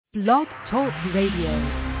Blog Talk Radio.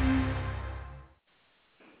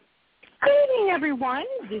 Good evening, everyone.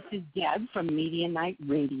 This is Deb from Nite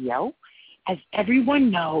Radio. As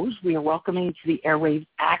everyone knows, we are welcoming to the airwaves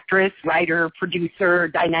actress, writer, producer,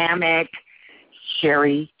 dynamic,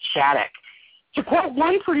 Shari Shattuck. To quote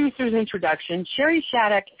one producer's introduction, Shari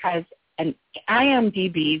Shattuck has an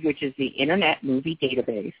IMDB, which is the Internet Movie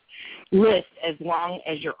Database, list as long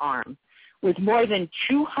as your arm, with more than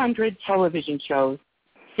 200 television shows,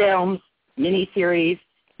 films, miniseries,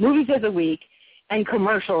 movies of the week, and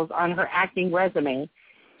commercials on her acting resume,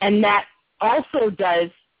 and that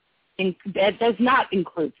does not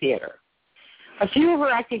include theater. A few of her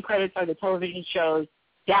acting credits are the television shows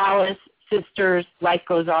Dallas, Sisters, Life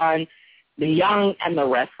Goes On, The Young and the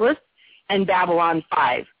Restless, and Babylon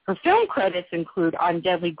 5. Her film credits include On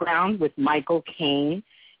Deadly Ground with Micheal Caine,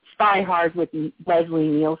 Spy Hard with Leslie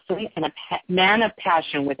Neilson, and A Man of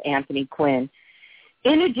Passion with Anthony Quinn.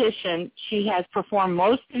 In addition, she has performed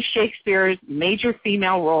most of Shakespeare's major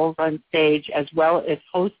female roles on stage, as well as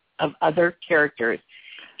hosts of other characters,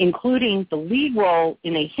 including the lead role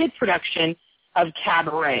in a hit production of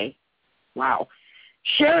Cabaret. Wow.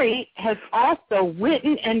 Shari has also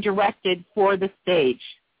written and directed for the stage.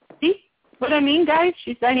 See what I mean, guys?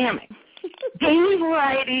 She's dynamic. Daily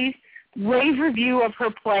Variety's rave review of her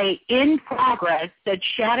play In Progress said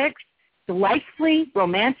Shattuck's delightfully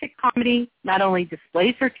romantic comedy not only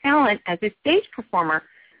displays her talent as a stage performer,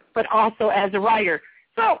 but also as a writer.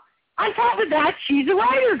 So on top of that, she's a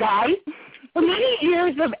writer, guys. For many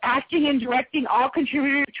years of acting and directing all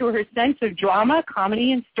contributed to her sense of drama,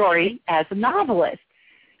 comedy, and story as a novelist.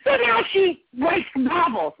 So now she writes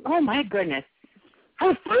novels. Oh, my goodness.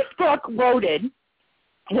 Her first book, Loaded,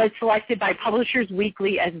 was selected by Publishers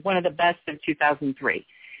Weekly as one of the best of 2003.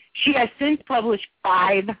 She has since published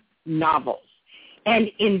 5 novels, and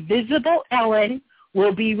Invisble Ellen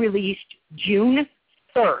will be released June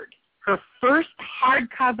 3rd, her first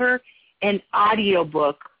hardcover and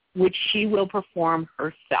audiobook, which she will perform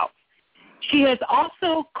herself. She has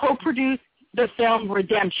also co-produced the film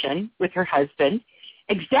Redemption with her husband,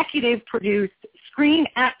 executive produced Scream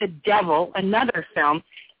at the Devil, another film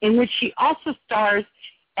in which she also stars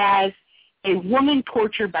as a woman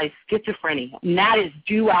tortured by schizophrenia, and that is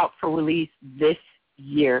due out for release this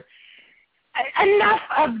year. Enough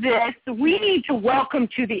of this. We need to welcome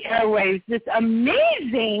to the airwaves this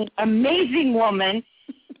amazing, amazing woman,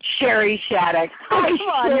 Shari Shattuck. Hi, come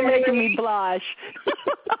on, you're making me blush.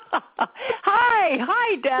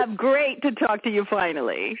 Hi, Deb. Great to talk to you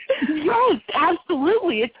finally. Yes,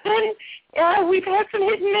 absolutely. It's been, we've had some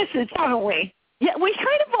hit and misses, haven't we? Yeah, we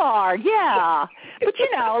kind of are, yeah. But,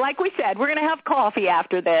 like we said, we're going to have coffee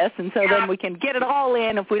after this, and so then we can get it all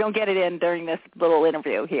in if we don't get it in during this little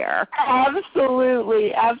interview here.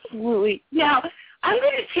 Absolutely, absolutely. Now, I'm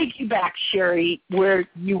going to take you back, Shari, where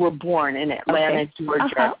you were born in Atlanta, Georgia.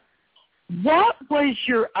 Uh-huh. What was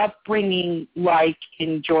your upbringing like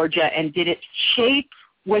in Georgia, and did it shape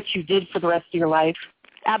what you did for the rest of your life?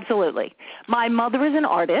 Absolutely. My mother is an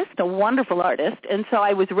artist, a wonderful artist, and so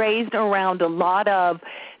I was raised around a lot of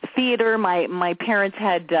theater. My parents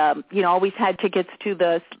had, always had tickets to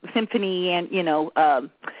the symphony and,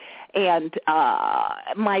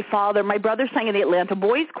 my brother sang in the Atlanta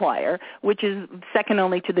Boys Choir, which is second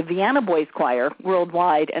only to the Vienna Boys Choir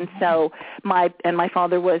worldwide. And so my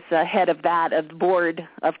father was head of that, of the board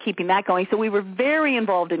of keeping that going. So we were very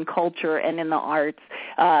involved in culture and in the arts,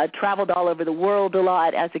 traveled all over the world a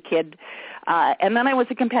lot as a kid. And then I was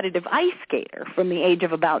a competitive ice skater from the age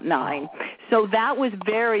of about 9. So that was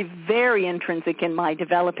very, very intrinsic in my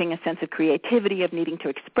developing a sense of creativity, of needing to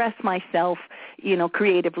express myself,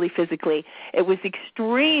 creatively, physically. It was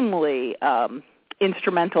extremely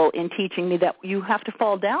instrumental in teaching me that you have to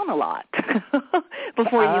fall down a lot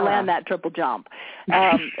before you land that triple jump.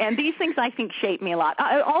 And these things, I think, shape me a lot.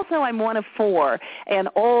 I'm one of 4, and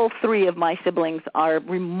all 3 of my siblings are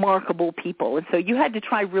remarkable people. And so you had to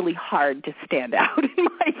try really hard to stand out in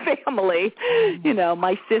my family.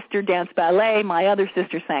 My sister danced ballet. My other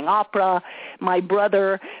sister sang opera. My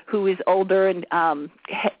brother, who is older, and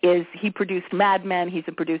he produced Mad Men. He's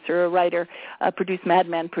a producer, a writer, produced Mad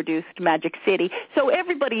Men, produced Magic City. So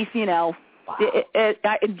everybody's,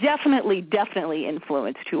 it definitely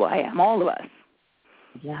influenced who I am, all of us.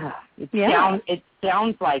 Yeah, it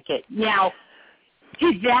sounds like it. Now,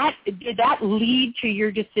 Did that lead to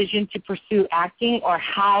your decision to pursue acting, or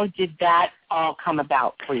how did that all come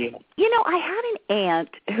about for you? I had an aunt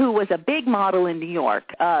who was a big model in New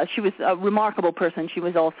York. She was a remarkable person. She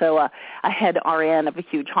was also a head RN of a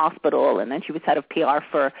huge hospital, and then she was head of PR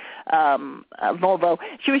for Volvo.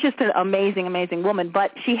 She was just an amazing, amazing woman,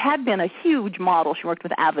 but she had been a huge model. She worked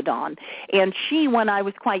with Avedon, and she, when I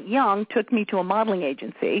was quite young, took me to a modeling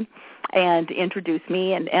agency and introduced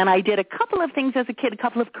me, and I did a couple of things as a kid, a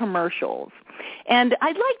couple of commercials. And I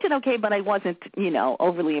liked it okay, but I wasn't,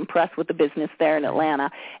 overly impressed with the business there in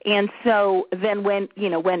Atlanta. And so then went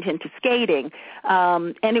into skating.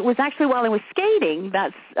 And it was actually while I was skating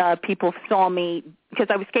that people saw me, because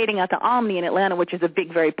I was skating at the Omni in Atlanta, which is a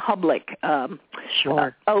big, very public,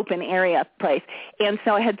 open area place. And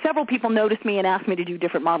so I had several people notice me and ask me to do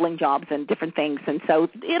different modeling jobs and different things. And so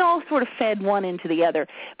it all sort of fed one into the other.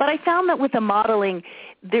 But I found that with the modeling,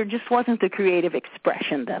 there just wasn't the creative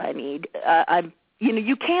expression that I need.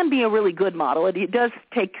 You can be a really good model. It does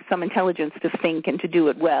take some intelligence to think and to do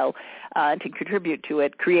it well, to contribute to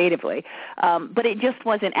it creatively. But it just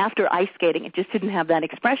wasn't, after ice skating, it just didn't have that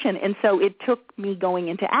expression. And so it took me going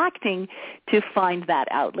into acting to find that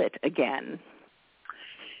outlet again.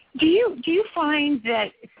 Do you find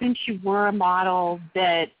that since you were a model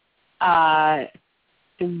that the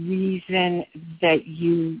reason that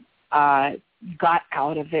you got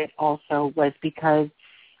out of it also was because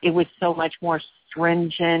it was so much more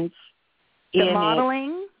stringent? The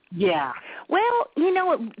modeling? Yeah. Well,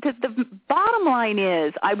 the bottom line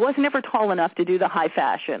is I was never tall enough to do the high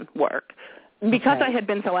fashion work. Because I had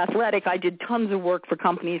been so athletic, I did tons of work for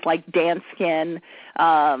companies like Danskin,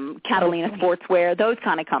 Catalina Sportswear, those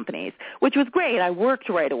kind of companies, which was great. I worked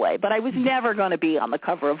right away, but I was never going to be on the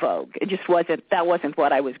cover of Vogue. It just wasn't. That wasn't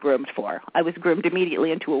what I was groomed for. I was groomed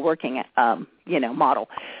immediately into a working, model.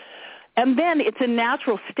 And then it's a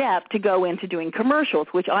natural step to go into doing commercials,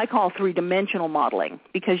 which I call three-dimensional modeling,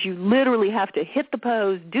 because you literally have to hit the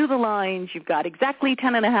pose, do the lines. You've got exactly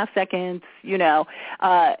 10.5 seconds,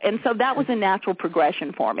 and so that was a natural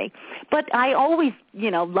progression for me. But I always,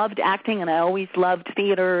 loved acting, and I always loved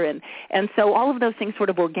theater, and so all of those things sort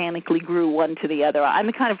of organically grew one to the other.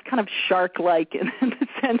 I'm kind of shark-like in the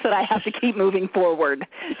sense that I have to keep moving forward,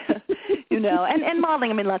 and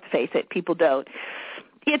modeling, I mean, let's face it, people don't.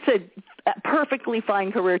 It's a perfectly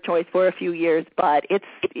fine career choice for a few years, but it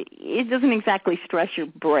doesn't exactly stress your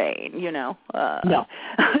brain, No.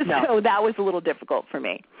 So that was a little difficult for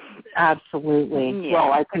me. Absolutely. Yeah.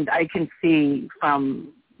 Well, I can see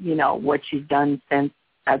from what you've done since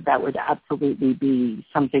that would absolutely be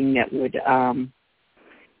something that would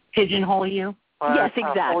pigeonhole you. Yes,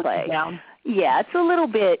 exactly. Hold you down. Yeah, it's a little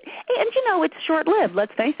bit, and it's short-lived,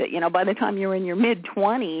 let's face it. By the time you're in your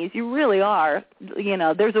mid-20s, you really are,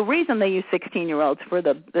 there's a reason they use 16-year-olds for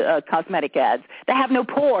the cosmetic ads. They have no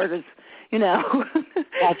pores,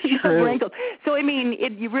 That's true. Wrinkles. So, I mean,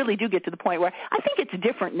 you really do get to the point where I think it's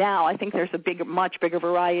different now. I think there's much bigger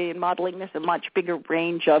variety in modeling. There's a much bigger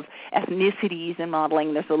range of ethnicities in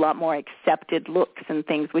modeling. There's a lot more accepted looks and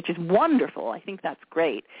things, which is wonderful. I think that's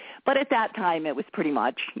great. But at that time, it was pretty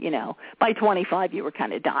much, by 25, you were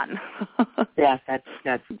kind of done. Yes,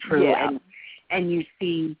 that's true. Yeah. And you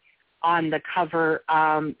see on the cover,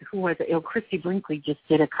 who was it? Christy Brinkley just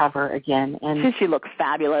did a cover again. And she looks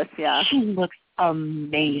fabulous, yeah. She looks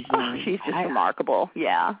amazing. Oh, she's just remarkable,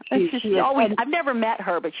 yeah. She always, I've never met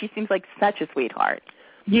her, but she seems like such a sweetheart.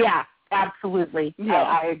 Yeah, absolutely. Yeah.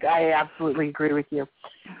 I absolutely agree with you.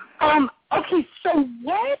 Okay, so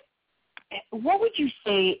what would you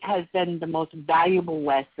say has been the most valuable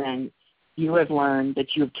lesson you have learned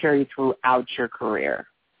that you have carried throughout your career?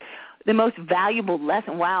 The most valuable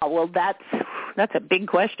lesson? Wow, well, that's a big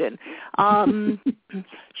question.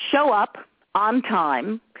 Show up on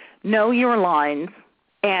time, know your lines,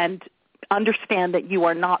 and understand that you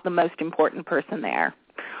are not the most important person there.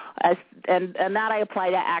 And that I apply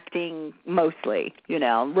to acting mostly,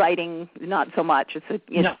 writing not so much.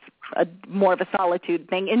 It's more of a solitude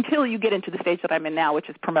thing until you get into the stage that I'm in now, which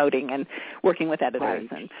is promoting and working with editors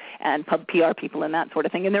and PR people and that sort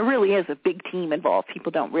of thing. And there really is a big team involved.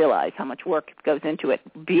 People don't realize how much work goes into it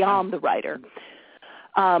beyond the writer.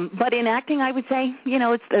 But in acting, I would say,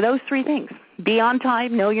 it's those three things. Be on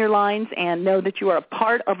time, know your lines, and know that you are a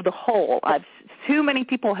part of the whole. Too many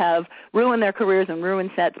people have ruined their careers and ruined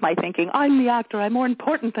sets by thinking, I'm the actor, I'm more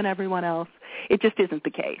important than everyone else. It just isn't the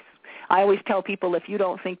case. I always tell people, if you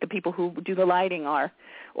don't think the people who do the lighting are,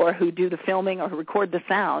 or who do the filming or who record the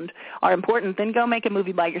sound are important, then go make a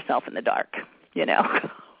movie by yourself in the dark,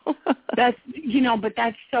 But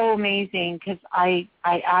that's so amazing, because I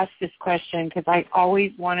ask this question because I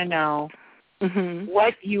always want to know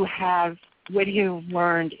what you've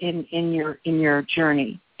learned in your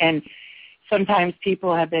journey. And sometimes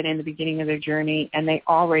people have been in the beginning of their journey and they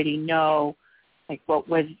already know, like, what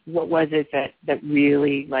was it that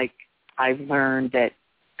really, like, I've learned that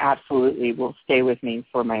absolutely will stay with me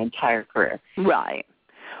for my entire career. Right.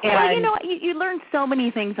 And well, you learn so many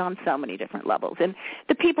things on so many different levels. And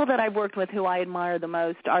the people that I've worked with who I admire the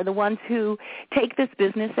most are the ones who take this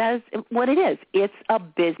business as what it is. It's a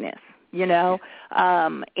business, and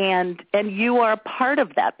you are a part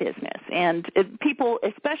of that business. And people,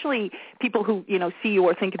 especially people who, see you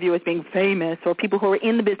or think of you as being famous, or people who are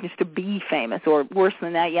in the business to be famous, or worse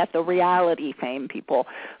than that yet, the reality fame people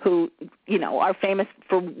who, are famous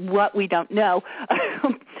for what we don't know.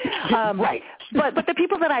 Right. But the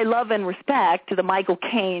people that I love and respect, the Micheal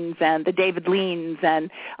Caines and the David Leans and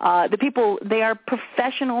the people, they are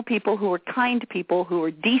professional people who are kind people, who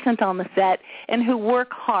are decent on the set, and who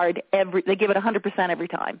work hard. They give it 100% every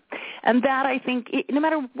time. And that, I think, no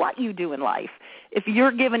matter what you do in life, if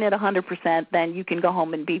you're giving it 100%, then you can go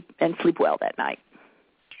home and sleep well that night.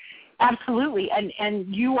 Absolutely.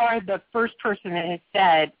 And you are the first person that has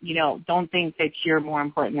said, don't think that you're more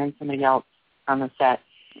important than somebody else on the set.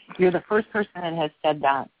 You're the first person that has said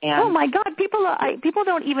that. And oh my God, people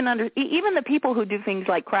don't even even the people who do things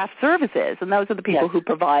like craft services, and those are the people who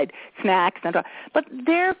provide snacks but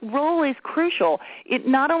their role is crucial.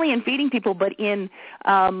 Not only in feeding people, but in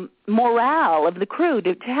morale of the crew.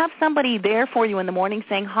 To have somebody there for you in the morning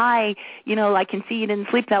saying, "Hi, I can see you didn't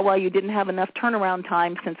sleep that well. You didn't have enough turnaround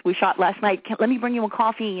time since we shot last night. Let me bring you a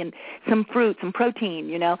coffee and some fruit, some protein."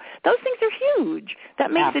 Those things are huge.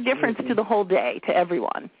 That makes a difference to the whole day, to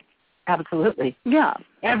everyone. Absolutely. Yeah.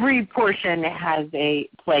 Every portion has a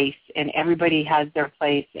place, and everybody has their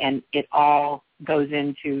place, and it all goes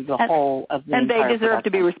into the whole of the entire And they deserve production.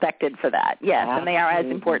 to be respected for that, yes, Absolutely. And they are as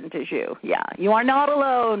important as you. Yeah, you are not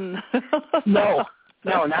alone. No,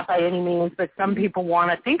 not by any means, but some people want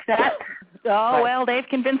to think that. Oh, well, they've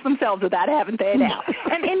convinced themselves of that, haven't they now?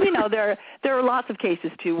 and there are lots of cases,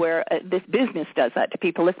 too, where this business does that to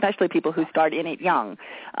people, especially people who start in it young.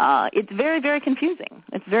 It's very, very confusing.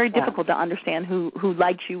 It's very difficult to understand who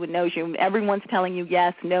likes you and knows you. Everyone's telling you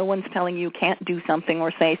yes. No one's telling you can't do something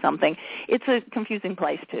or say something. It's a confusing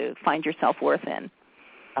place to find your self-worth in.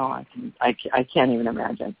 Oh, I can't even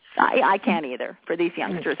imagine. I can't either. For these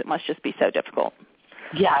youngsters, it must just be so difficult.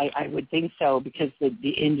 Yeah, I would think so, because the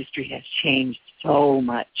industry has changed so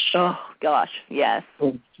much. Oh gosh, yes.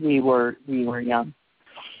 Since we were young.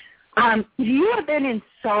 You have been in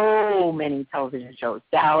so many television shows: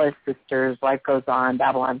 Dallas, Sisters, Life Goes On,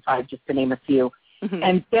 Babylon 5, just to name a few,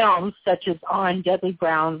 and films such as On Deadly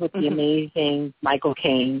Ground with the amazing Micheal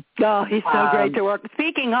Caine. Oh, he's so great to work.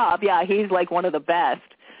 Speaking of, he's like one of the best.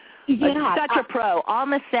 Yeah, such a pro.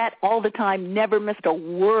 On the set all the time, never missed a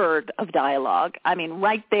word of dialogue. I mean,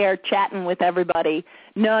 right there chatting with everybody.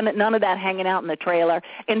 None of that hanging out in the trailer.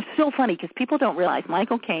 And it's so funny because people don't realize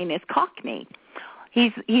Micheal Caine is Cockney.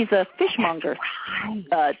 He's a fishmonger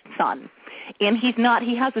son. And he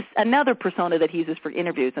has another persona that he uses for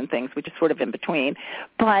interviews and things, which is sort of in between.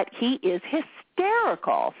 But he is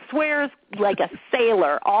hysterical, swears like a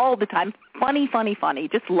sailor all the time. Funny.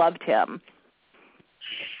 Just loved him.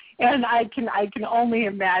 And I can only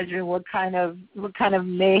imagine what kind of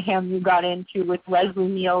mayhem you got into with Leslie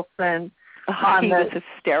Neilson. He was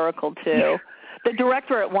hysterical too. The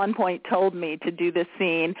director at one point told me to do this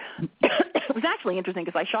scene. It was actually interesting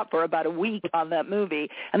because I shot for about a week on that movie,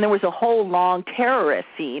 and there was a whole long terrorist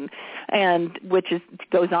scene,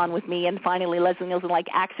 goes on with me, and finally Leslie Neilson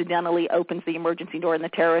accidentally opens the emergency door and the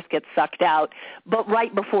terrorist gets sucked out. But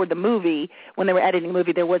right before the movie, when they were editing the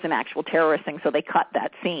movie, there was an actual terrorist thing, so they cut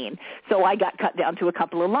that scene. So I got cut down to a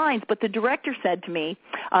couple of lines, but the director said to me,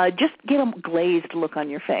 just get a glazed look on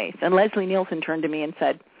your face. And Leslie Neilson turned to me and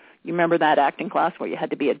said, "You remember that acting class where you had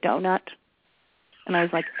to be a donut?" And I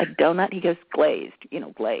was like, "A donut?" He goes, "Glazed,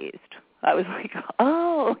 glazed." I was like,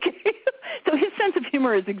 "Oh, okay." So his sense of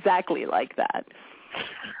humor is exactly like that.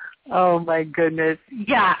 Oh my goodness.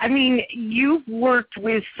 Yeah, I mean, you've worked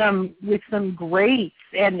with some greats,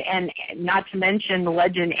 and not to mention the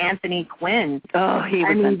legend Anthony Quinn. Oh, he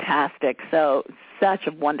was fantastic. So such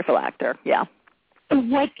a wonderful actor. Yeah.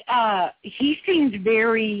 He seems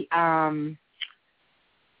very kind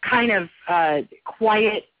of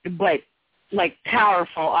quiet, but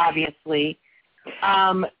powerful, obviously.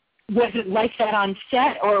 Was it like that on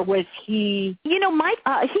set, or was he? Mike,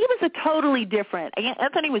 he was a totally different.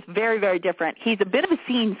 Anthony was very, very different. He's a bit of a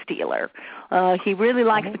scene stealer. He really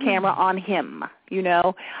likes the camera on him,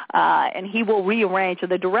 and he will rearrange. So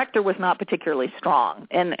the director was not particularly strong.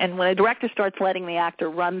 And when a director starts letting the actor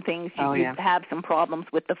run things, you have some problems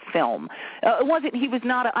with the film. He was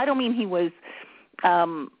not, I don't mean he was,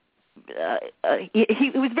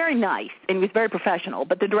 he was very nice and he was very professional,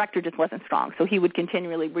 but the director just wasn't strong. So he would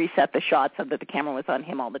continually reset the shots so that the camera was on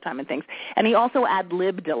him all the time and things. And he also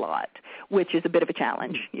ad-libbed a lot, which is a bit of a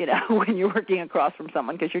challenge, when you're working across from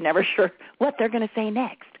someone because you're never sure what they're going to say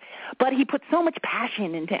next. But he put so much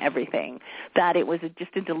passion into everything that it was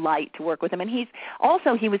just a delight to work with him. And he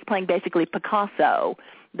was playing basically Picasso.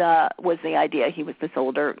 Was the idea. He was this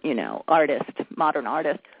older, artist, modern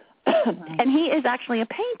artist. And he is actually a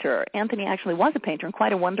painter. Anthony actually was a painter, and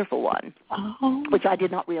quite a wonderful one, which I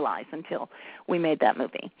did not realize until we made that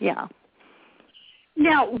movie. Yeah.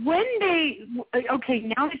 Now, now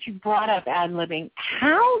that you brought up ad-libbing,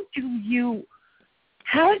 how do you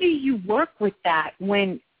work with that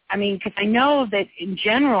because I know that in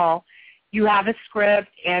general you have a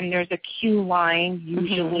script and there's a cue line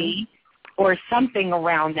usually or something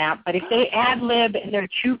around that, but if they ad-lib and they're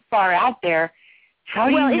too far out there,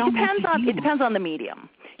 it depends on the medium.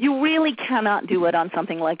 You really cannot do it on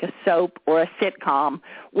something like a soap or a sitcom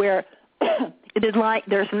where it is like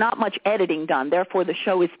there's not much editing done. Therefore, the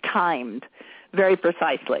show is timed very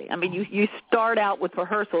precisely. I mean, you start out with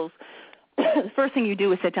rehearsals. The first thing you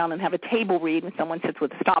do is sit down and have a table read when someone sits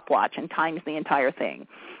with a stopwatch and times the entire thing.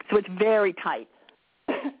 So it's very tight.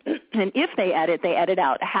 And if they edit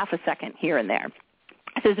out a half a second here and there.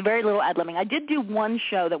 So there's very little ad-libbing. I did do one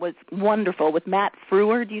show that was wonderful with Matt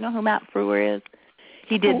Frewer. Do you know who Matt Frewer is?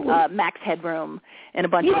 He did Max Headroom and a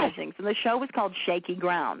bunch of other things. And the show was called Shaky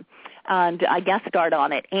Ground. And I guest starred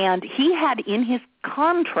on it. And he had in his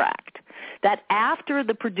contract that after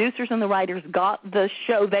the producers and the writers got the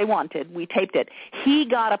show they wanted, we taped it, he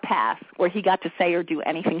got a pass where he got to say or do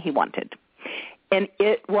anything he wanted. And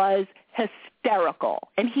it was hysterical.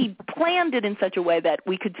 And he planned it in such a way that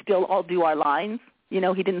we could still all do our lines.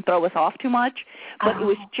 He didn't throw us off too much, but it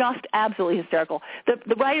was just absolutely hysterical.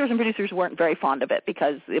 The writers and producers weren't very fond of it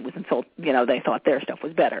because it was they thought their stuff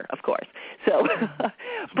was better, of course. So,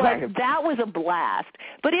 but that was a blast.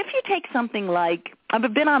 But if you take something like,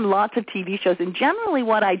 I've been on lots of TV shows, and generally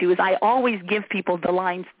what I do is I always give people the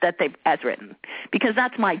lines that they've as written because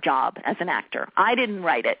that's my job as an actor. I didn't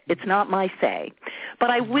write it. It's not my say. But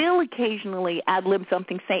I will occasionally ad-lib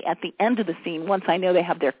something, say, at the end of the scene once I know they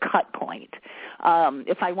have their cut point.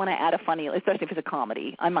 If I want to add a funny, especially if it's a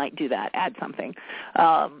comedy, I might do that, add something.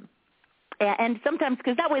 And sometimes,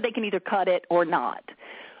 because that way they can either cut it or not.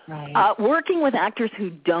 Right. Working with actors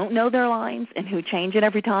who don't know their lines and who change it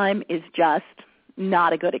every time is just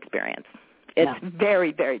not a good experience. It's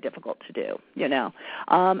very, very difficult to do,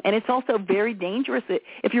 And it's also very dangerous.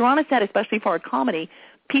 If you're on a set, especially for a comedy,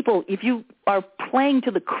 if you are playing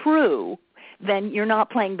to the crew, then you're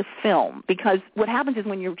not playing the film. Because what happens is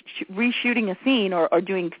when you're reshooting a scene or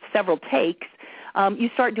doing several takes,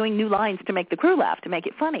 you start doing new lines to make the crew laugh, to make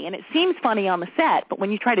it funny. And it seems funny on the set, but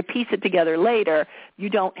when you try to piece it together later, you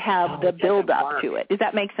don't have the build-up to it. Does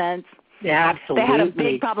that make sense? Yeah, absolutely. They had a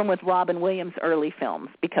big problem with Robin Williams' early films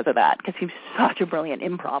because of that, because he was such a brilliant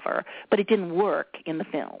improver, but it didn't work in the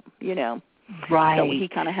film, Right. So he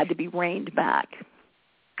kind of had to be reined back.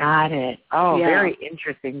 Got it. Oh, very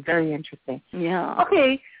interesting. Very interesting. Yeah.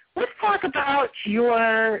 Okay, let's talk about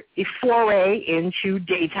your foray into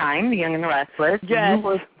daytime, The Young and the Restless. Yes.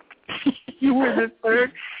 You were the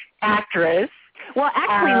third actress. Well,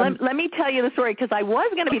 actually, let me tell you the story, because I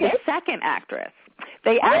was going to be the second actress.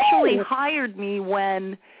 They actually hired me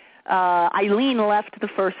when Eileen left the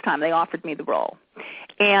first time. They offered me the role.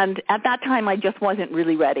 And at that time, I just wasn't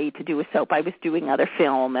really ready to do a soap. I was doing other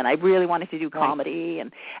film, and I really wanted to do comedy.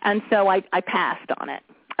 And so I passed on it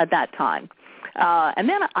at that time. And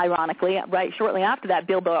then, ironically, shortly after that,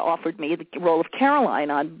 Bilbo offered me the role of Caroline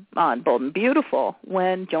on Bold and Beautiful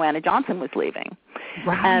when Joanna Johnson was leaving.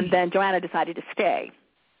 Right. And then Joanna decided to stay.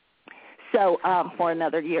 So for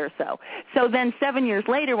another year or so. So then 7 years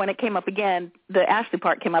later, when it came up again, the Ashley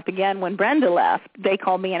part came up again. When Brenda left, they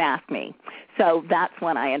called me and asked me. So that's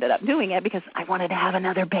when I ended up doing it because I wanted to have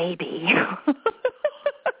another baby.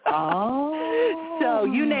 So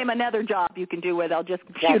you name another job you can do where they'll just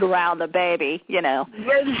shoot around the baby, That's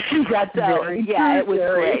it was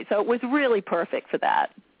great. So it was really perfect for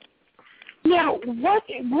that. Now, what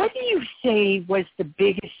do you say was the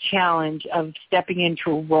biggest challenge of stepping into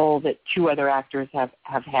a role that two other actors have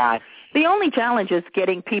had? The only challenge is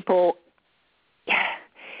getting people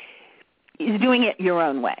is doing it your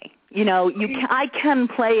own way. You know, I can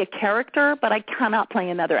play a character, but I cannot play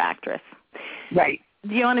another actress. Right.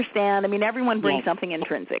 Do you understand? I mean, everyone brings something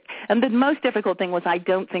intrinsic. And the most difficult thing was I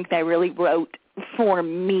don't think they really wrote for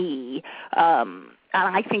me.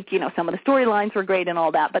 And I think, you know, some of the storylines were great and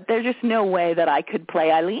all that, but there's just no way that I could play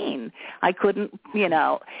Eileen. I couldn't, you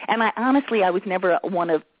know. And I honestly, I was never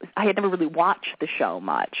I had never really watched the show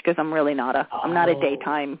much because I'm really not I'm not a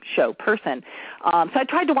daytime show person. So I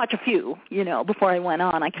tried to watch a few, you know, before I went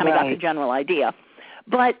on. I kind of got the general idea.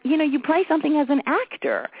 But, you know, you play something as an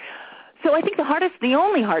actor. So I think the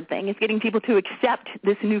only hard thing is getting people to accept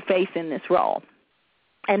this new face in this role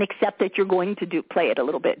and accept that you're going to play it a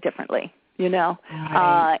little bit differently. You know,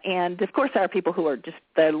 and of course there are people who are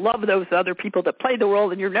they love those other people that play the role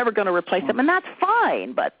and you're never going to replace them, and that's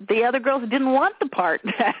fine, but the other girls didn't want the part.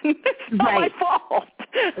 It's not my fault.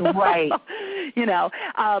 Right. You know,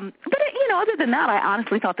 but, you know, other than that, I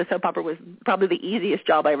honestly thought the soap opera was probably the easiest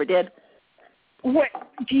job I ever did. What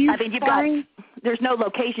do you there's no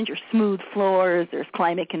locations, you're smooth floors, there's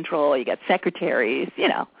climate control, you got secretaries, you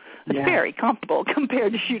know. It's very comfortable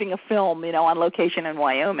compared to shooting a film, you know, on location in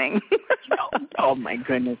Wyoming. Oh my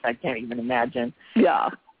goodness, I can't even imagine. Yeah.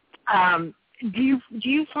 Do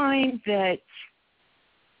you find that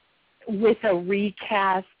with a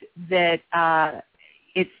recast that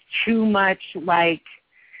it's too much like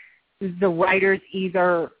the writers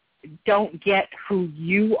either don't get who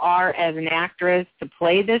you are as an actress to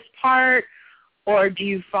play this part, or do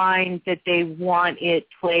you find that they want it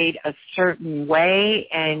played a certain way?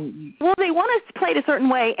 And well, they want it played a certain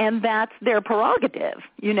way, and that's their prerogative,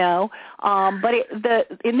 you know. But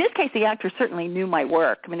in this case, the actors certainly knew my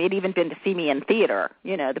work. I mean, they'd even been to see me in theater.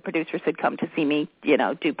 You know, the producers had come to see me, you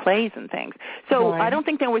know, do plays and things. So I don't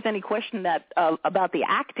think there was any question that about the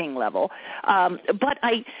acting level. But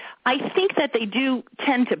I think that they do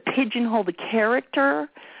tend to pigeonhole the character.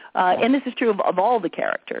 And this is true of all the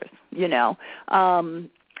characters, you know, and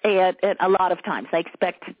a lot of times I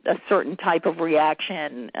expect a certain type of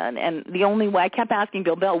reaction. And the only way I kept asking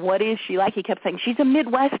Bill Bell, what is she like? He kept saying, she's a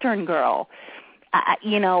Midwestern girl.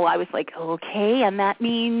 You know, I was like, okay, and that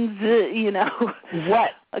means, you know. What?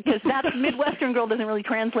 Because that Midwestern girl doesn't really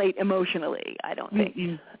translate emotionally, I don't think.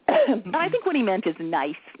 And I think what he meant is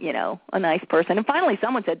nice, you know, a nice person. And finally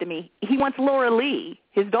someone said to me, he wants Laura Lee,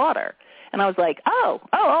 his daughter. And I was like, oh,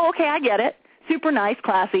 okay, I get it. Super nice,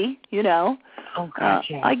 classy, you know. Oh,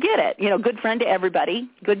 gotcha. I get it. You know, good friend to everybody,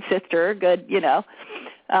 good sister, good, you know.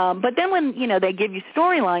 But then when, you know, they give you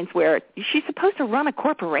storylines where she's supposed to run a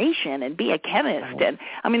corporation and be a chemist. And,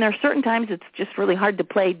 I mean, there are certain times it's just really hard to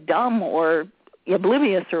play dumb or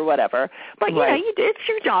oblivious or whatever. But, you know, it's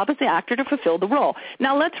your job as the actor to fulfill the role.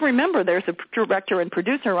 Now, let's remember there's a director and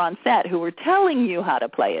producer on set who are telling you how to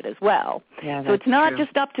play it as well. Yeah, so it's not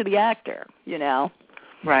just up to the actor, you know.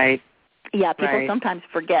 Right. Yeah, people sometimes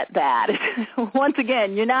forget that. Once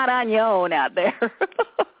again, you're not on your own out there.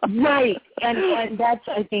 Right. And that's,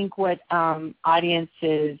 I think, what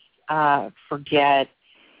audiences forget.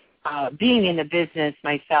 Being in the business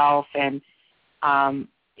myself and,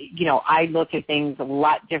 you know, I look at things a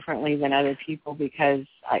lot differently than other people because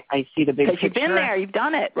I see the big picture. Because you've been there, you've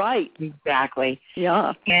done it, right. Exactly.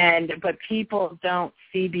 Yeah. But people don't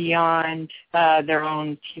see beyond their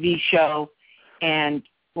own TV show and,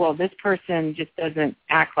 well, this person just doesn't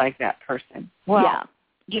act like that person. Well,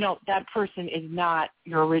 you know, that person is not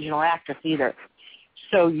your original actress either.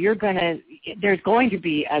 So there's going to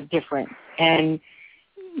be a difference. And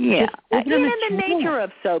yeah. And the nature of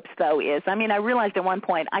soaps, though, is, I mean, I realized at one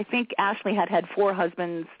point, I think Ashley had 4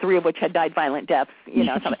 husbands, 3 of which had died violent deaths, you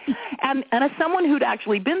know. and as someone who'd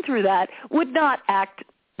actually been through that would not act,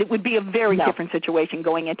 it would be a very different situation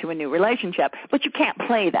going into a new relationship. But you can't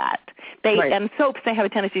play that. And soaps, they have a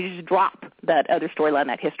tendency to just drop that other storyline,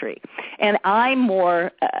 that history. And I'm more...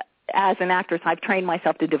 as an actress, I've trained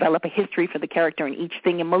myself to develop a history for the character, and each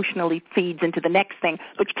thing emotionally feeds into the next thing,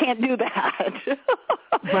 but you can't do that.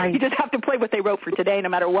 You just have to play what they wrote for today, no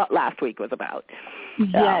matter what last week was about.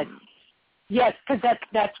 Yes, because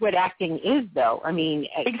that's what acting is, though. I mean,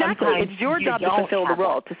 exactly. It's your job to fulfill the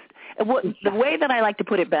role. The way that I like to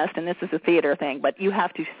put it best, and this is a theater thing, but you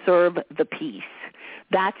have to serve the piece.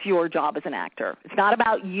 That's your job as an actor. It's not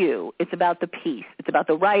about you. It's about the piece. It's about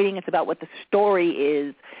the writing. It's about what the story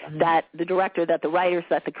is that the director, that the writers,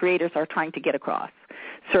 that the creators are trying to get across.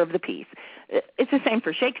 Serve the piece. It's the same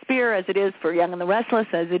for Shakespeare as it is for Young and the Restless,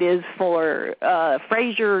 as it is for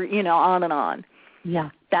Frasier, you know, on and on. Yeah.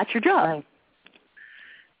 That's your job. Right.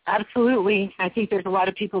 Absolutely. I think there's a lot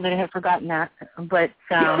of people that have forgotten that. But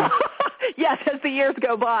Yes, as the years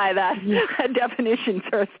go by, that definition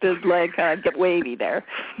starts to get wavy there.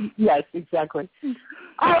 Yes, exactly.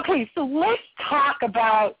 Okay, so let's talk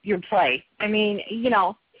about your play. I mean,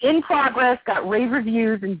 in progress, got rave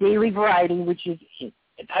reviews and daily variety, which is,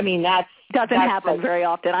 that's doesn't happen very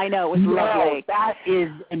often. I know, it was lovely. That is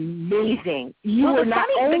amazing. You were not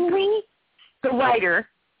only the writer,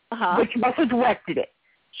 but you also directed it.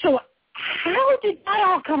 So how did that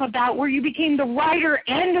all come about, where you became the writer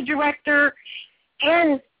and the director?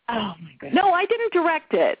 And oh my goodness! No, I didn't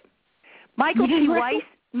direct it. Michael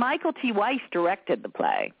T. Weiss directed the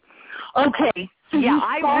play. Okay. So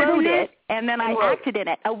I wrote it, and then I acted in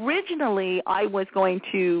it. Originally, I was going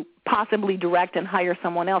to possibly direct and hire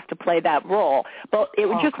someone else to play that role, but it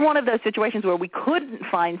was just one of those situations where we couldn't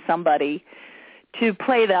find somebody to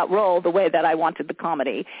play that role the way that I wanted the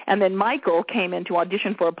comedy. And then Michael came in to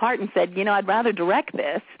audition for a part and said, I'd rather direct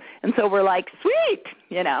this. And so we're like, sweet,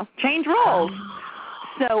 change roles.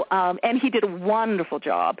 So, and he did a wonderful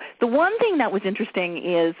job. The one thing that was interesting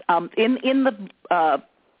is in the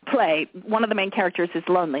play, one of the main characters is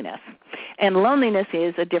loneliness. And loneliness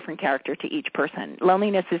is a different character to each person.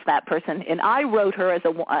 Loneliness is that person. And I wrote her as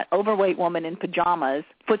an overweight woman in pajamas,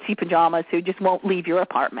 footsie pajamas, who just won't leave your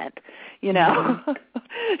apartment, She's like,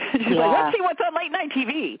 let's see what's on late night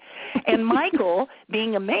TV. And Michael,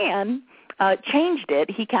 being a man, changed it.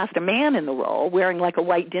 He cast a man in the role, wearing like a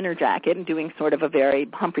white dinner jacket and doing sort of a very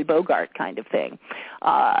Humphrey Bogart kind of thing.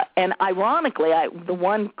 And ironically, the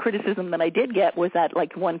one criticism that I did get was that,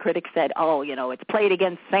 one critic said, it's played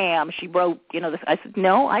against Sam. She wrote, this. I said,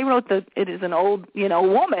 no, I wrote it is an old,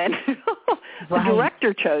 woman. The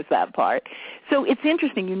director chose that part. So it's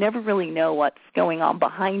interesting. You never really know what's going on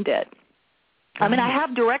behind it. I mean, I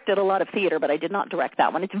have directed a lot of theater, but I did not direct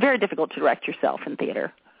that one. It's very difficult to direct yourself in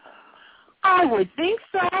theater. I would think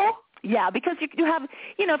so. Yeah, because you have,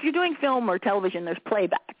 if you're doing film or television, there's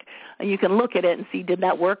playback. And you can look at it and see, did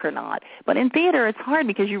that work or not? But in theater, it's hard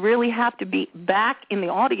because you really have to be back in the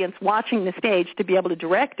audience watching the stage to be able to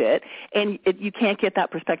direct it, and you can't get that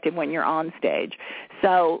perspective when you're on stage.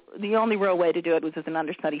 So the only real way to do it was as an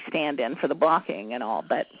understudy stand-in for the blocking and all,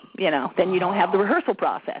 but, then you don't have the rehearsal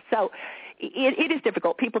process. So it is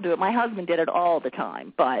difficult. People do it. My husband did it all the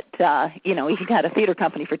time, but, he's had a theater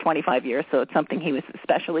company for 25 years, so it's something he was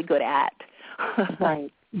especially good at.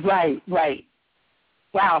 Right.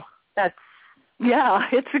 Wow, that's... Yeah,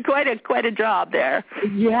 it's quite a job there.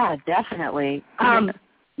 Yeah, definitely.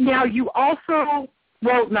 Now, you also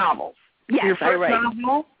wrote novels. Yes, your first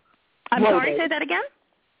novel, I'm sorry, say that again?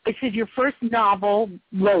 I said your first novel,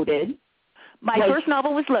 Loaded. My first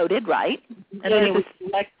novel was Loaded, right? And it was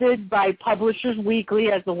selected by Publishers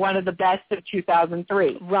Weekly as one of the best of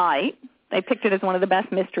 2003. Right. They picked it as one of the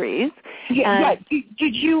best mysteries. Yeah.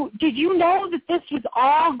 Did you know that this was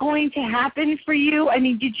all going to happen for you? I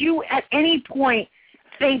mean, did you at any point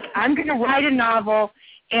think, I'm going to write a novel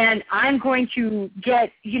and I'm going to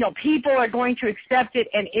get, people are going to accept it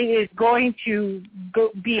and it is going to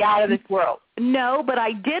be out of this world? No, but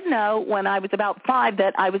I did know when I was about 5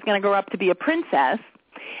 that I was going to grow up to be a princess,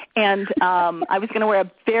 and I was going to wear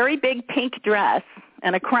a very big pink dress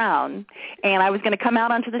and a crown, and I was going to come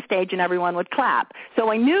out onto the stage and everyone would clap.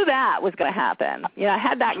 So I knew that was going to happen. I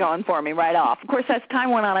had that going for me right off. Of course, as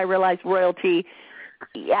time went on, I realized royalty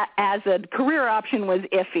as a career option was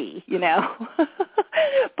iffy,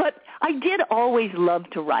 But I did always love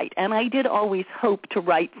to write, and I did always hope to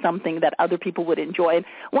write something that other people would enjoy. And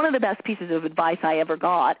one of the best pieces of advice I ever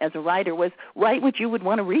got as a writer was write what you would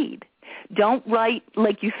want to read. Don't write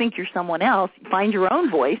like you think you're someone else. Find your own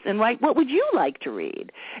voice and write what would you like to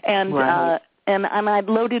read. And and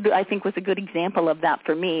Loaded, I think, was a good example of that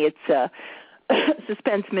for me. It's a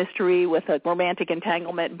suspense mystery with a romantic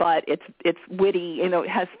entanglement, but it's witty. It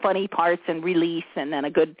has funny parts and release, and then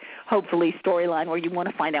a good, hopefully, storyline where you want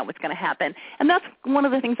to find out what's going to happen. And that's one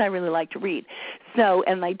of the things I really like to read. So,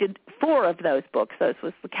 and I did 4 of those books. Those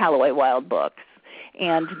was the Calloway Wild books.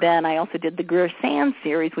 And then I also did the Greer Sand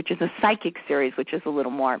series, which is a psychic series, which is a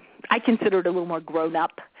little more, I consider it a little more grown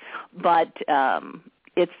up, but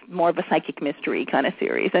it's more of a psychic mystery kind of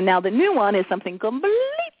series. And now the new one is something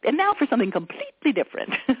something completely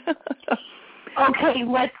different. Okay,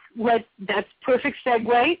 that's perfect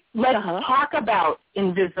segue. Let's talk about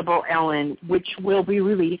Invisble Ellen, which will be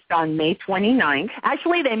released on May 29th.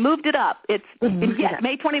 Actually, they moved it up. It's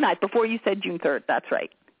May 29th, before you said June 3rd. That's right.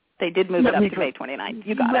 They did move it up to May 29th.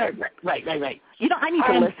 You got it. Right. I need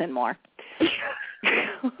to listen more.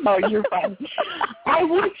 Oh, you're fine. I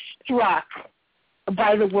was struck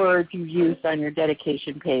by the words you used on your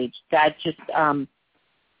dedication page. That just,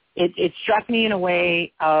 it struck me in a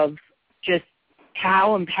way of just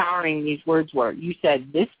how empowering these words were. You said,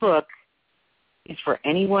 this book is for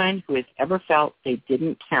anyone who has ever felt they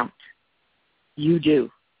didn't count. You do.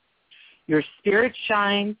 Your spirit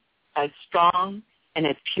shines as strong and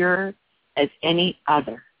as pure as any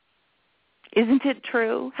other. Isn't it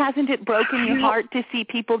true? Hasn't it broken your heart to see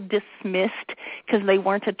people dismissed because they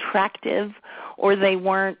weren't attractive or they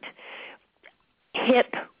weren't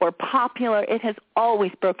hip or popular? It has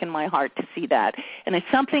always broken my heart to see that. And it's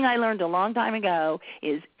something I learned a long time ago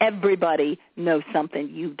is everybody knows something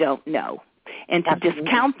you don't know. And to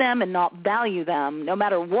discount them and not value them, no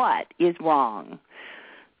matter what, is wrong.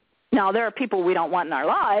 Now, there are people we don't want in our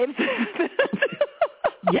lives.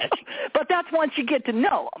 Yes. But that's once you get to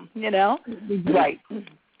know them, you know? Right.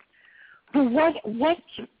 What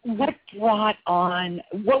brought on,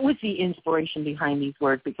 what was the inspiration behind these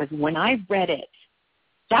words? Because when I read it,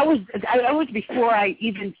 that was before I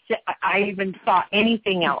even saw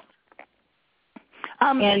anything else.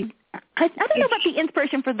 And I don't know about the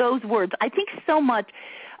inspiration for those words. I think so much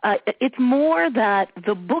it's more that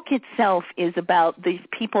the book itself is about these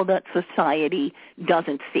people that society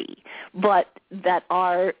doesn't see, but that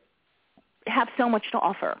have so much to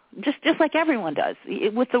offer, just like everyone does.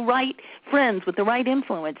 With the right friends, with the right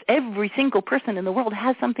influence, every single person in the world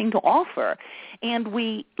has something to offer. And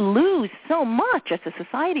we lose so much as a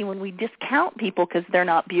society when we discount people because they're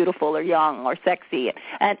not beautiful or young or sexy.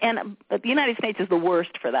 And the United States is the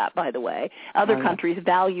worst for that, by the way. Other countries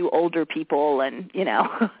value older people and,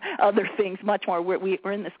 other things much more.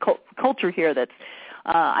 We're in this culture here that's,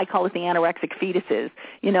 I call it the anorexic fetuses.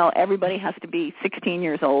 Everybody has to be 16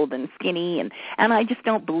 years old and skinny, and I just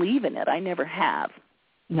don't believe in it. I never have.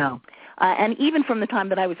 No. And even from the time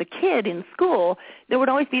that I was a kid in school, there would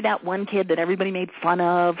always be that one kid that everybody made fun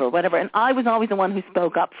of or whatever, and I was always the one who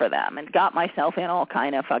spoke up for them and got myself in all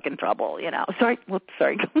kind of fucking trouble, Sorry.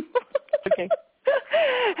 Okay.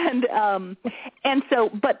 And so,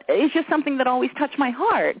 but it's just something that always touched my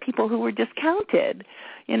heart, people who were discounted,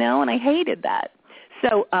 and I hated that.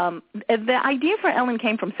 So the idea for Ellen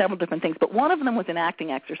came from several different things, but one of them was an acting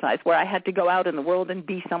exercise where I had to go out in the world and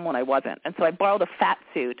be someone I wasn't. And so I borrowed a fat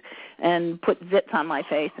suit and put zits on my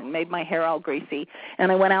face and made my hair all greasy.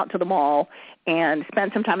 And I went out to the mall and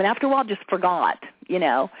spent some time. And after a while, just forgot,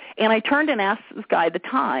 And I turned and asked this guy the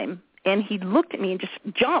time, and he looked at me and just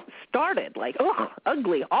started like, ugh,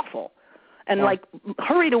 ugly, awful, and like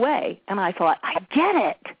hurried away. And I thought, I get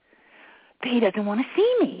it. He doesn't want to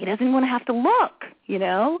see me. He doesn't want to have to look,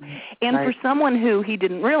 And for someone who he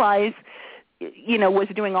didn't realize, was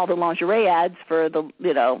doing all the lingerie ads for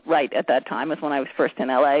the, right at that time was when I was first in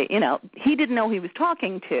L.A., he didn't know who he was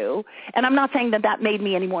talking to. And I'm not saying that made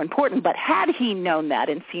me any more important, but had he known that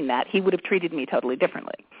and seen that, he would have treated me totally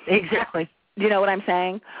differently. Exactly. You know what I'm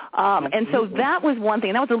saying? And so that was one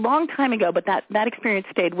thing. That was a long time ago, but that experience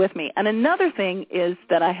stayed with me. And another thing is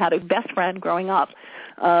that I had a best friend growing up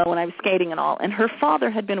when I was skating and all, and her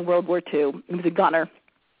father had been in World War II. He was a gunner,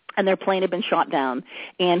 and their plane had been shot down,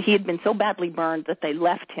 and he had been so badly burned that they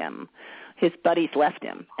left him. His buddies left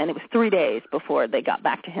him, and it was 3 days before they got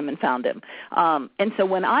back to him and found him. And so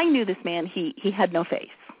when I knew this man, he had no face.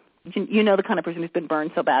 The kind of person who's been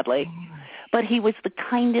burned so badly. But he was the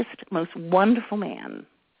kindest, most wonderful man.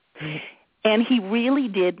 And he really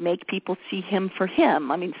did make people see him for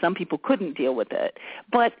him. I mean, some people couldn't deal with it.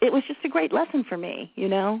 But it was just a great lesson for me,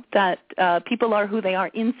 that people are who they are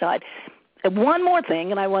inside. One more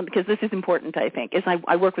thing, and because this is important, I think, is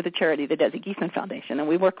I work with a charity, the Desi Geisman Foundation, and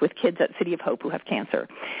we work with kids at City of Hope who have cancer.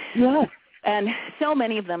 Yes. And so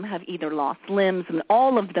many of them have either lost limbs, and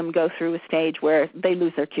all of them go through a stage where they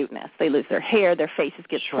lose their cuteness. They lose their hair, their faces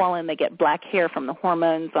get swollen, they get black hair from the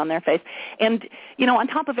hormones on their face. And, on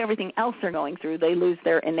top of everything else they're going through, they lose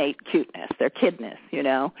their innate cuteness, their kidness,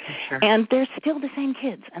 Sure. And they're still the same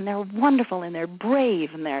kids, and they're wonderful, and they're brave,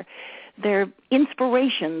 and they're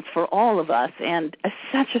inspirations for all of us, and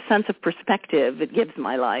such a sense of perspective it gives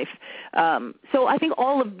my life. So I think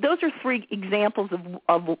those are three examples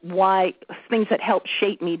of why things that help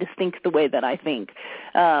shape me to think the way that I think.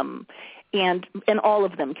 And all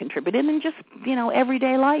of them contributed in just,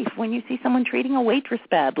 everyday life. When you see someone treating a waitress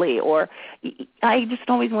badly, or I just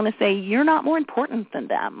always want to say, you're not more important than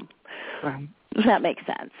them. Right. Does that make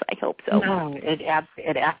sense? I hope so. No,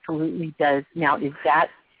 it absolutely does. Now, is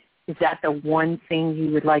that the one thing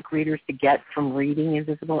you would like readers to get from reading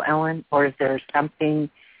Invisble Ellen, or is there something?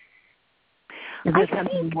 I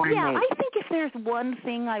think if there's one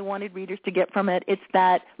thing I wanted readers to get from it, it's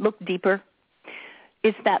that look deeper.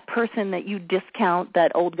 It's that person that you discount,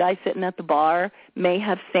 that old guy sitting at the bar, may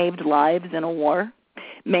have saved lives in a war,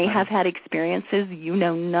 may have had experiences you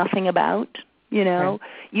know nothing about, You know,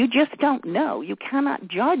 you just don't know. You cannot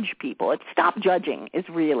judge people. Stop judging is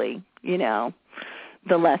really, you know,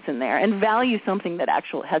 the lesson there, and value something that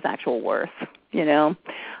has actual worth, you know.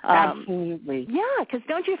 Absolutely. Yeah, because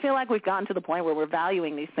don't you feel like we've gotten to the point where we're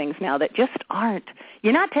valuing these things now that just aren't.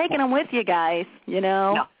 You're not taking them with you, guys, you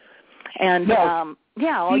know. No. And, no.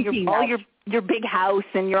 all your big house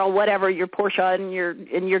and your whatever, your Porsche and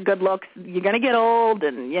your good looks, you're going to get old,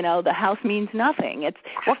 and, you know, the house means nothing. It's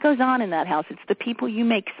what goes on in that house. It's the people you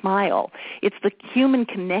make smile. It's the human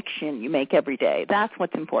connection you make every day. That's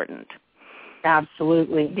what's important.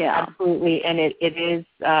 Absolutely. Yeah. Absolutely. And it is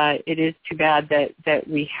too bad that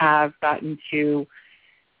we have gotten to,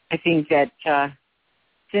 I think that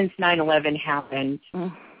since 9/11 happened,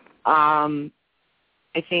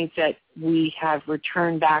 I think that we have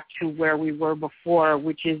returned back to where we were before,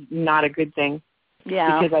 which is not a good thing.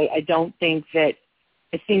 Yeah. Because I think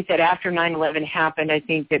that after 9/11 happened, I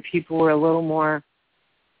think that people were a little more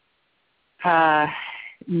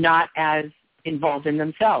not as involved in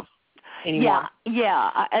themselves anymore. Yeah.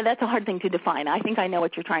 That's a hard thing to define. I think I know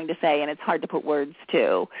what you're trying to say, and it's hard to put words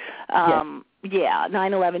to. Yeah,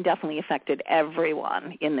 9/11 definitely affected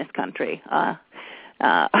everyone in this country.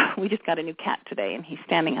 We just got a new cat today, and he's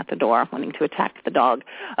standing at the door wanting to attack the dog.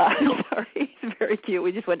 Sorry, he's very cute.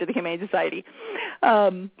 We just went to the Humane Society.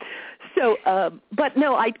 But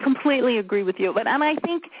no, I completely agree with you. And I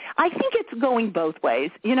think it's going both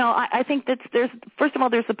ways. You know, I think that first of all,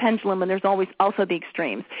 there's the pendulum, and there's always also the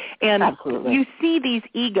extremes. And Absolutely. You see these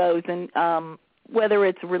egos and whether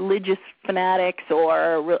it's religious fanatics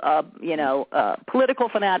or, political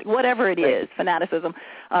fanatic, whatever it is, fanaticism,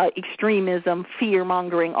 extremism,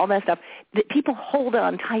 fear-mongering, all that stuff, that people hold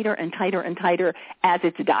on tighter and tighter and tighter as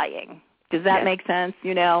it's dying. Does that make sense?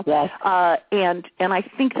 You know? Yes. And I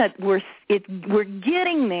think that we're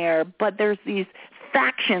getting there, but there's these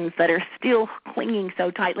factions that are still clinging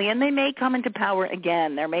so tightly, and they may come into power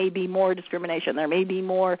again. There may be more discrimination. There may be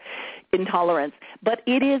more intolerance, but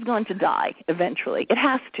it is going to die eventually. It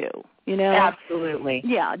has to, you know? Absolutely.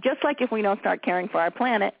 Yeah, just like if we don't start caring for our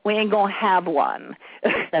planet, we ain't going to have one.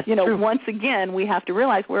 That's true. True. Once again, we have to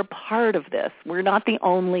realize we're a part of this. We're not the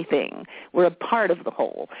only thing. We're a part of the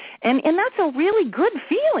whole. And that's a really good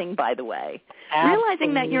feeling, by the way. Absolutely.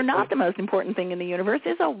 Realizing that you're not the most important thing in the universe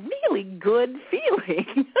is a really good feeling.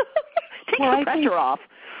 Takes the pressure off.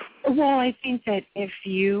 Well, I think that if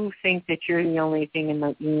you think that you're the only thing in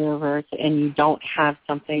the universe and you don't have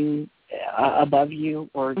something above you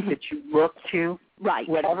or that you look to, right,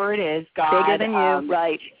 whatever it is, God, bigger than you,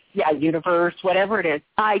 right? Yeah, universe, whatever it is.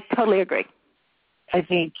 I totally agree. I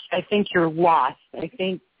think you're lost. I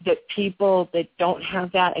think that people that don't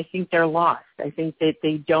have that, I think they're lost. I think that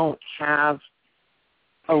they don't have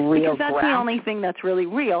a real because that's the only thing that's really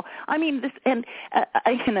real. I mean, and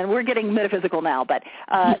we're getting metaphysical now, but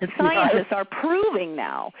scientists are proving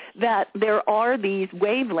now that there are these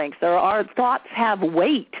wavelengths. Thoughts have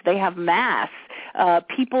weight. They have mass.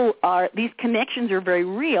 These connections are very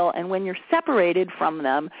real, and when you're separated from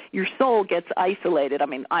them, your soul gets isolated. I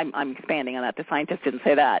mean, I'm expanding on that. The scientists didn't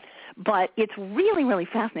say that. But it's really, really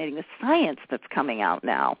fascinating, the science that's coming out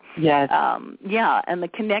now. Yes. And the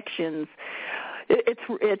connections.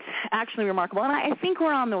 It's actually remarkable, and I think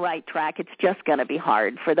we're on the right track. It's just going to be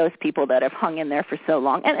hard for those people that have hung in there for so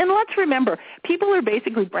long. And let's remember, people are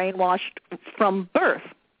basically brainwashed from birth.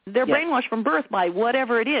 They're brainwashed from birth by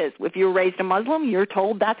whatever it is. If you're raised a Muslim, you're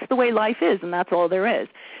told that's the way life is, and that's all there is.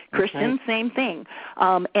 Christians, same thing.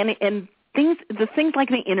 And things like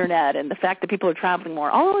the Internet and the fact that people are traveling more,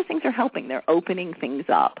 all of those things are helping. They're opening things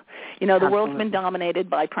up. You know, the world's been dominated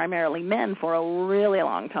by primarily men for a really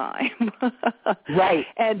long time. Right.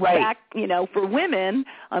 And back, you know, for women,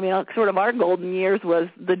 I mean, sort of our golden years was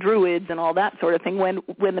the Druids and all that sort of thing when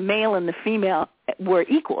the male and the female were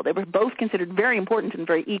equal. They were both considered very important and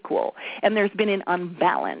very equal. And there's been an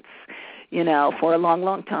unbalance, you know, for a long,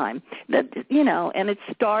 long time. That, you know, and it's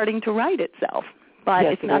starting to right itself. But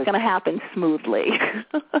it's not going to happen smoothly.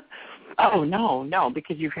 Oh, no,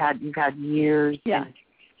 because you've had years and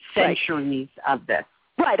centuries of this.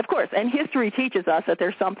 Right, of course. And history teaches us that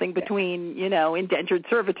there's something between, you know, indentured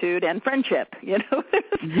servitude and friendship. You know,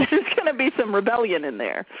 there's going to be some rebellion in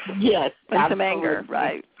there. Yes, and some anger,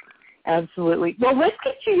 right. Absolutely. Well, let's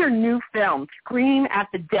get to your new film, Scream at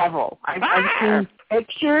the Devil. I've seen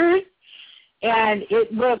pictures, and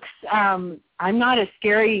it looks, I'm not a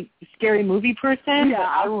scary movie person, but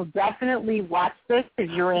I will definitely watch this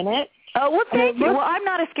because you're in it. Oh, well, thank you. Well, I'm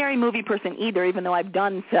not a scary movie person either, even though I've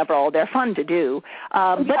done several. They're fun to do.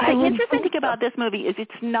 But the interesting thing about this movie is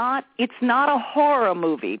it's not a horror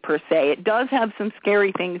movie per se. It does have some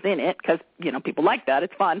scary things in it because, people like that.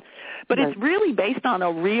 It's fun. But it's really based on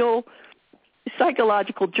a real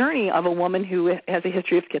psychological journey of a woman who has a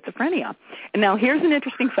history of schizophrenia. And now here's an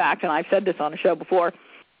interesting fact, and I've said this on a show before.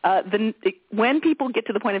 When people get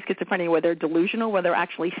to the point of schizophrenia where they're delusional, where they're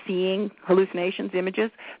actually seeing hallucinations, images,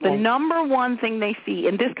 the number one thing they see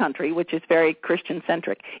in this country, which is very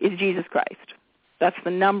Christian-centric, is Jesus Christ. That's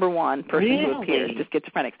the number one person who appears to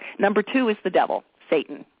schizophrenics. Number two is the devil,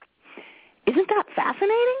 Satan. Isn't that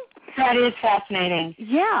fascinating? That is fascinating.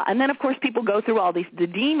 Yeah, and then, of course, people go through all the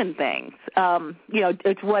demon things.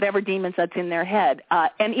 It's whatever demons that's in their head.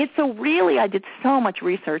 And it's I did so much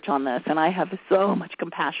research on this, and I have so much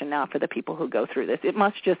compassion now for the people who go through this. It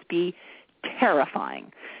must just be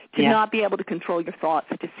terrifying to not be able to control your thoughts,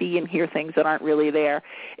 to see and hear things that aren't really there.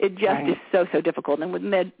 It just is so difficult. And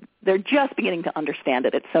when they're just beginning to understand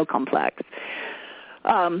it, it's so complex.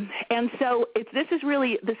 And so this is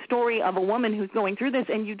really the story of a woman who's going through this,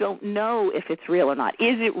 and you don't know if it's real or not.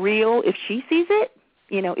 Is it real if she sees it?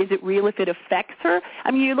 Is it real if it affects her? I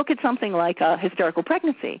mean, you look at something like hysterical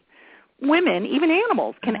pregnancy. Women, even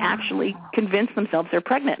animals, can actually convince themselves they're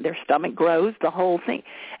pregnant. Their stomach grows, the whole thing.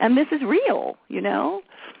 And this is real,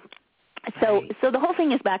 So the whole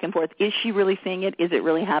thing is back and forth. Is she really seeing it? Is it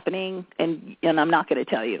really happening? And I'm not going to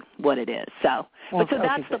tell you what it is. So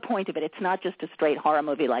that's the point of it. It's not just a straight horror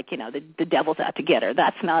movie like, the devil's out to get her.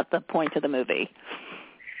 That's not the point of the movie.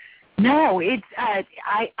 No, it's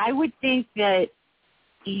I would think that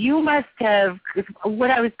you must have,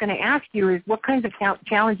 what I was going to ask you is what kinds of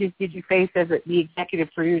challenges did you face as the executive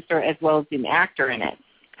producer as well as an actor in it?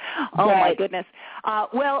 Oh, my goodness.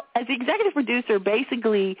 Well, as the executive producer,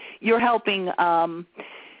 basically you're helping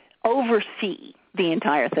oversee the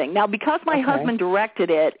entire thing. Now, because my husband directed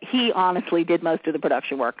it, he honestly did most of the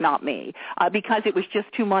production work, not me, because it was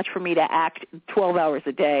just too much for me to act 12 hours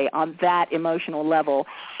a day on that emotional level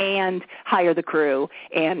and hire the crew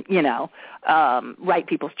and, write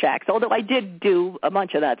people's checks. Although I did do a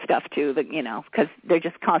bunch of that stuff, too, because they're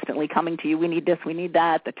just constantly coming to you. We need this, we need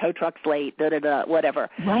that, the tow truck's late, whatever.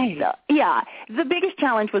 Right. So, yeah. The biggest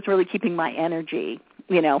challenge was really keeping my energy,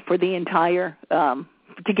 for the entire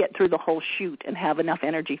to get through the whole shoot and have enough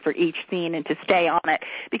energy for each scene and to stay on it.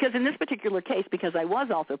 Because in this particular case, because I was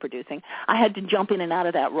also producing, I had to jump in and out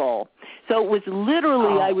of that role. So it was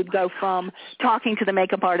literally I would go from talking to the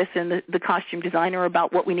makeup artist and the costume designer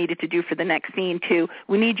about what we needed to do for the next scene to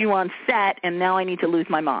we need you on set and now I need to lose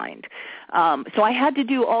my mind. So I had to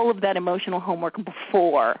do all of that emotional homework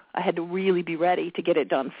before. I had to really be ready to get it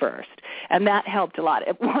done first. And that helped a lot.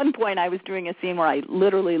 At one point I was doing a scene where I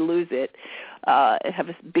literally lose it. I have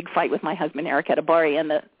a big fight with my husband, Eric Attabari,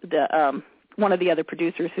 and the one of the other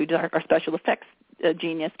producers who does our special effects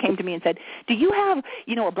genius came to me and said, do you have,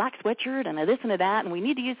 a black sweatshirt and a this and a that, and we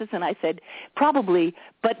need to use this? And I said, probably,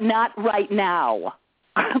 but not right now.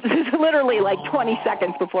 This is literally like 20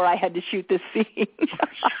 seconds before I had to shoot this scene.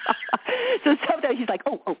 So sometimes he's like,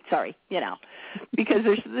 oh, sorry, because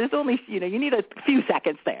there's only, you need a few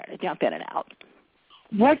seconds there to jump in and out.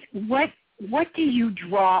 What do you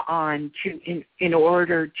draw on in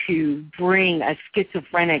order to bring a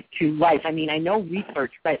schizophrenic to life? I mean, I know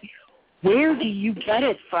research, but where do you get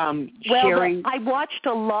it from, Shari? Well, I watched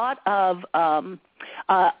a lot of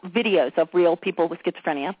videos of real people with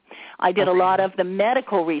schizophrenia. I did a lot of the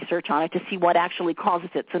medical research on it to see what actually causes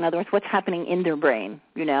it. So in other words, what's happening in their brain,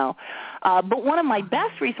 But one of my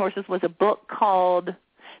best resources was a book called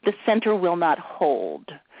The Center Will Not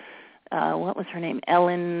Hold. What was her name?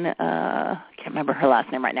 Ellen, can't remember her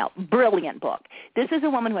last name right now. Brilliant book. This is a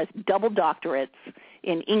woman who has double doctorates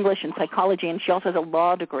in English and psychology, and she also has a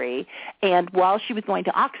law degree. And while she was going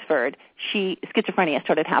to Oxford, schizophrenia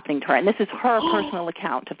started happening to her. And this is her personal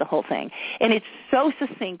account of the whole thing. And it's so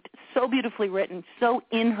succinct, so beautifully written, so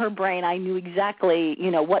in her brain. I knew exactly,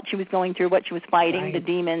 what she was going through, what she was fighting, the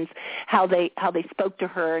demons, how they spoke to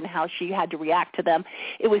her, and how she had to react to them.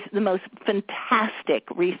 It was the most fantastic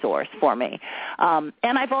resource for me.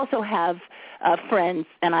 And I've also have friends,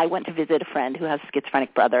 and I went to visit a friend who has a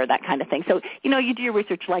schizophrenic brother, that kind of thing. So, you do your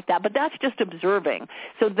research like that, but that's just observing.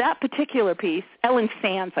 So that particular piece, Ellen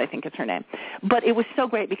Sands, I think is her name, but it was so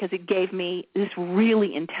great because it gave me this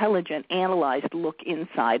really intelligent, analyzed look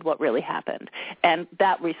inside what really happened. And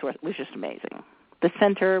that resource was just amazing. The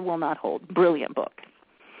Center Will Not Hold. Brilliant book.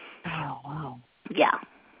 Oh, wow. Yeah.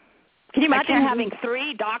 Can you imagine having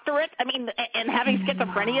 3 doctorates? I mean, and having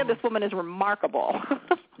schizophrenia? This woman is remarkable.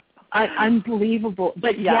 Unbelievable.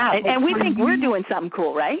 But yeah, and we think we're doing something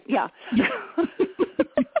cool, right? Yeah.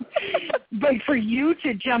 But for you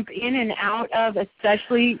to jump in and out of,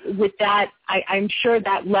 especially with that, I'm sure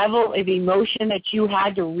that level of emotion that you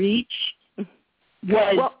had to reach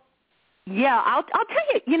was... Well, yeah, I'll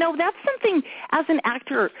tell you, that's something as an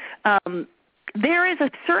actor, there is a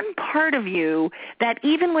certain part of you that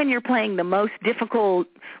even when you're playing the most difficult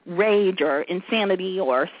rage or insanity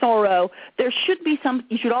or sorrow, there should be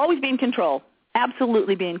you should always be in control.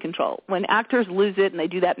 Absolutely be in control. When actors lose it and they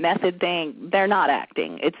do that method thing, they're not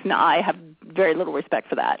acting. It's not. I have very little respect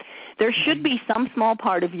for that. There should be some small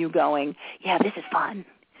part of you going, yeah, this is fun.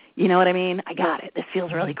 You know what I mean? I got it. This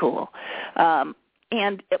feels really cool.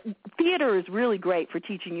 And theater is really great for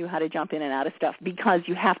teaching you how to jump in and out of stuff because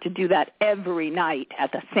you have to do that every night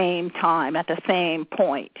at the same time, at the same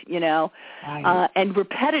point, Right. And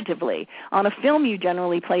repetitively. On a film, you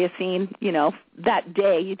generally play a scene, that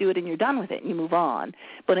day. You do it and you're done with it and you move on.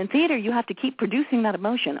 But in theater, you have to keep producing that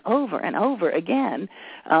emotion over and over again.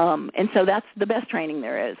 And so that's the best training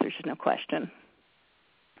there is. There's just no question.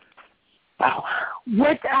 Wow.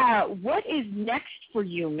 What is next for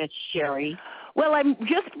you, Miss Shari? Well, I'm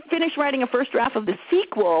just finished writing a first draft of the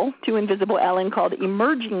sequel to Invisble Ellen called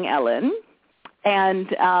Emerging Ellen, and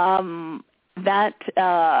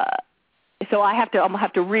so I'll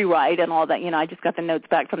have to rewrite and all that. I just got the notes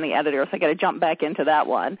back from the editor, so I got to jump back into that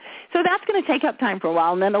one. So that's going to take up time for a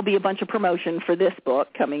while, and then there'll be a bunch of promotion for this book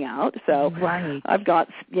coming out. So right. I've got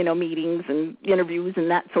meetings and interviews and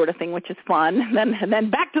that sort of thing, which is fun. And then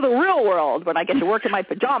back to the real world when I get to work in my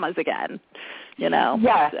pajamas again.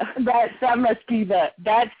 Yeah, that must be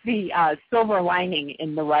that's the silver lining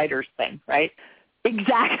in the writer's thing, right?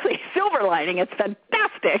 Exactly, silver lining. It's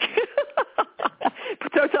fantastic.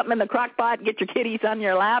 Throw something in the crock pot, get your kitties on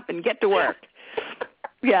your lap, and get to work.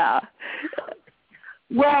 Yeah.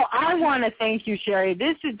 Well, I want to thank you, Shari.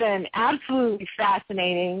 This has been absolutely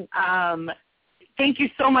fascinating. Thank you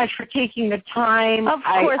so much for taking the time. Of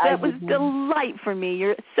course, that was a delight for me.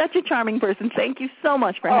 You're such a charming person. Thank you so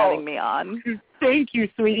much for having me on. Thank you,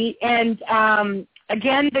 sweetie. And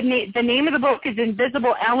again, the name of the book is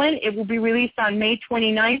Invisble Ellen. It will be released on May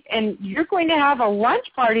 29th, and you're going to have a lunch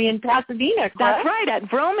party in Pasadena, correct? That's right, at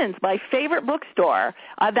Vroman's, my favorite bookstore.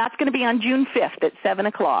 That's going to be on June 5th at 7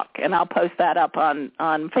 o'clock, and I'll post that up on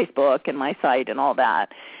Facebook and my site and all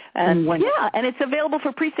that. And yeah, and it's available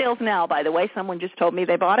for pre-sales now, by the way. Someone just told me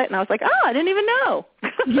they bought it, and I was like, I didn't even know.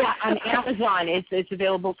 Yeah, on Amazon, it's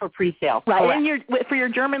available for pre-sale. Right, correct. And for your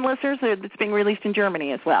German listeners, it's being released in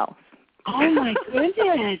Germany as well. Oh, my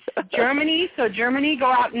goodness. Germany,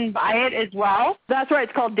 go out and buy it as well? That's right.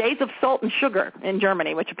 It's called Days of Salt and Sugar in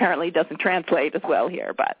Germany, which apparently doesn't translate as well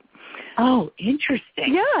here, but... Oh,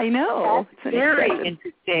 interesting. Yeah, I know. That's very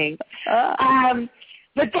interesting.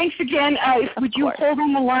 But thanks again. Would you hold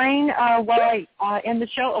on the line while I end the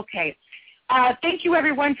show? Okay. Thank you,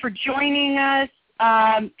 everyone, for joining us.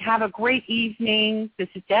 Have a great evening. This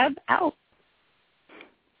is Deb, out.